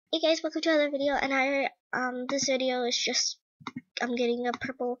Hey guys, welcome to another video, and this video is just I'm getting a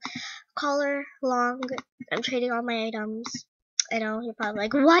purple collar long. I'm trading all my items. I know you're probably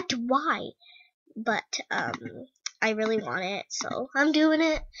like, what? Why? But I really want it, so I'm doing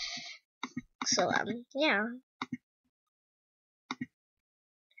it. So yeah,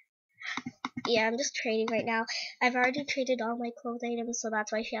 I'm just trading right now. I've already traded all my clothes items, so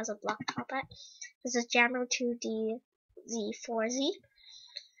that's why she has a black top at. This is Jammer 2D Z4Z,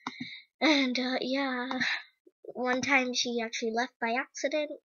 and yeah. One time she actually left by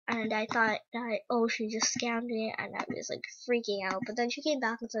accident, and I thought that, oh, she just scammed me, and I was like freaking out. But then she came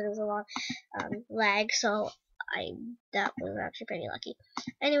back and said it was a lot lag, so that was actually pretty lucky.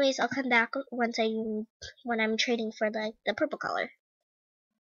 Anyways, I'll come back when I'm trading for the purple color.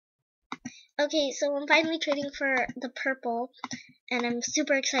 Okay, so I'm finally trading for the purple, and I'm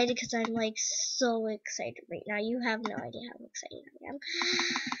super excited because I'm like so excited right now. You have no idea how excited I am.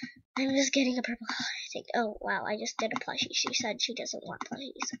 I'm just getting a purple color, I think. Oh, wow, I just did a plushie. She said she doesn't want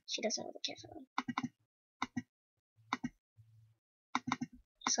plushies. She doesn't really care for them.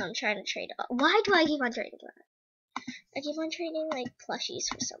 So I'm trying to trade. Why do I keep on trading that? I keep on trading, like, plushies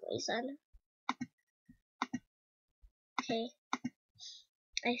for some reason. Okay.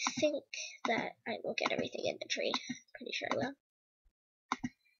 I think that I will get everything in the trade. Pretty sure I will.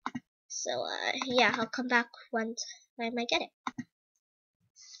 So, yeah, I'll come back once I might get it.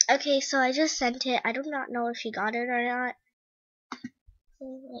 Okay, so I just sent it. I do not know if she got it or not.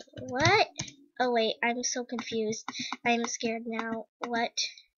 Wait, what? Oh wait, I'm so confused. I'm scared now. What?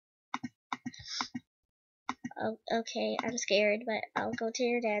 Oh, okay, I'm scared, but I'll go to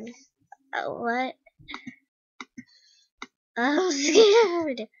your den. Oh, what? I'm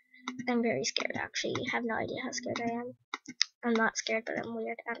scared. I'm very scared, actually. I have no idea how scared I am. I'm not scared, but I'm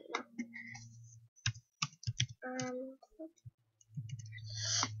weird. I don't know.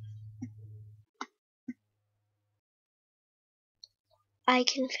 I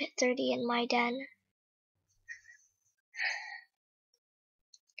can fit 30 in my den.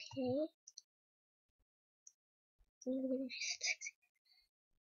 Okay.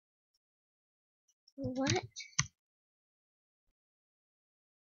 What?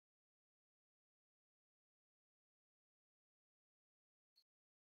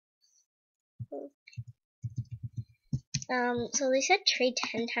 So they said trade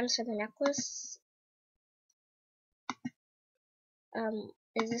 10 times for the necklace.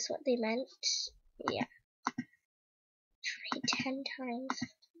 Is this what they meant? Yeah. Trade 10 times for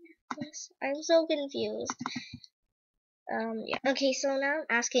the necklace. I'm so confused. Yeah. Okay, so now I'm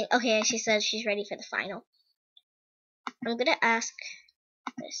asking. Okay, she says she's ready for the final. I'm gonna ask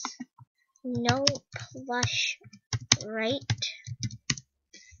this. No plush, right?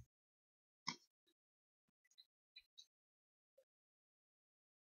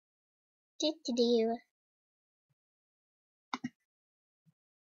 Do.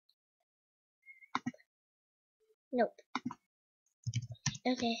 Nope.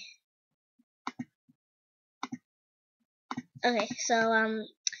 Okay. Okay, so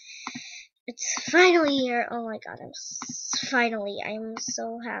it's finally here. Oh my god, I'm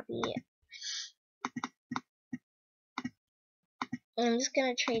so happy. I'm just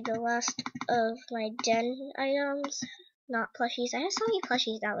gonna trade the last of my den items, not plushies. I have so many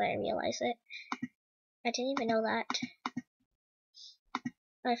plushies now that I realize it. I didn't even know that.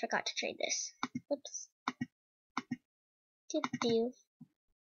 Oh, I forgot to trade this. Oops. Do.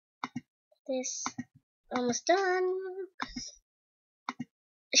 This. Almost done.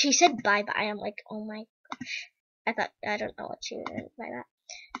 She said bye-bye. I'm like, oh my gosh. I don't know what she meant by that.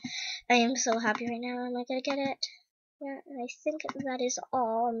 I am so happy right now. Am I gonna get it? Yeah, I think that is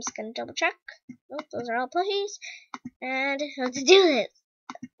all. I'm just gonna double check. Oh, those are all plushies. And let's do this.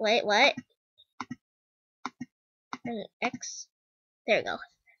 Wait, what? And X. There we go.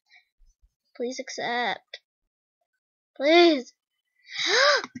 Please accept. Please.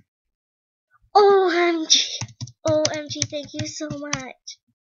 OMG. OMG, thank you so much.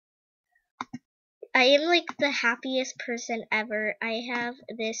 I am like the happiest person ever. I have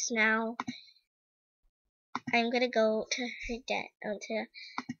this now. I'm gonna go to her den, to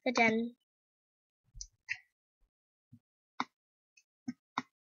the den.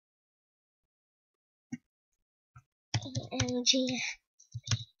 OMG.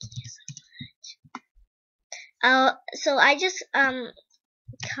 Thank you so much. So I just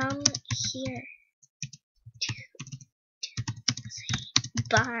come here to say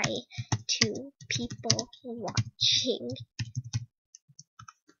bye to people watching.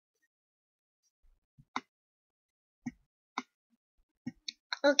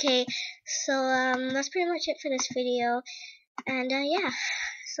 Okay, so that's pretty much it for this video, and yeah,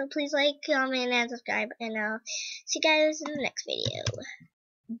 So please like, comment, and subscribe, and I'll see you guys in the next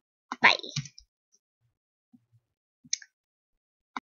video. Bye.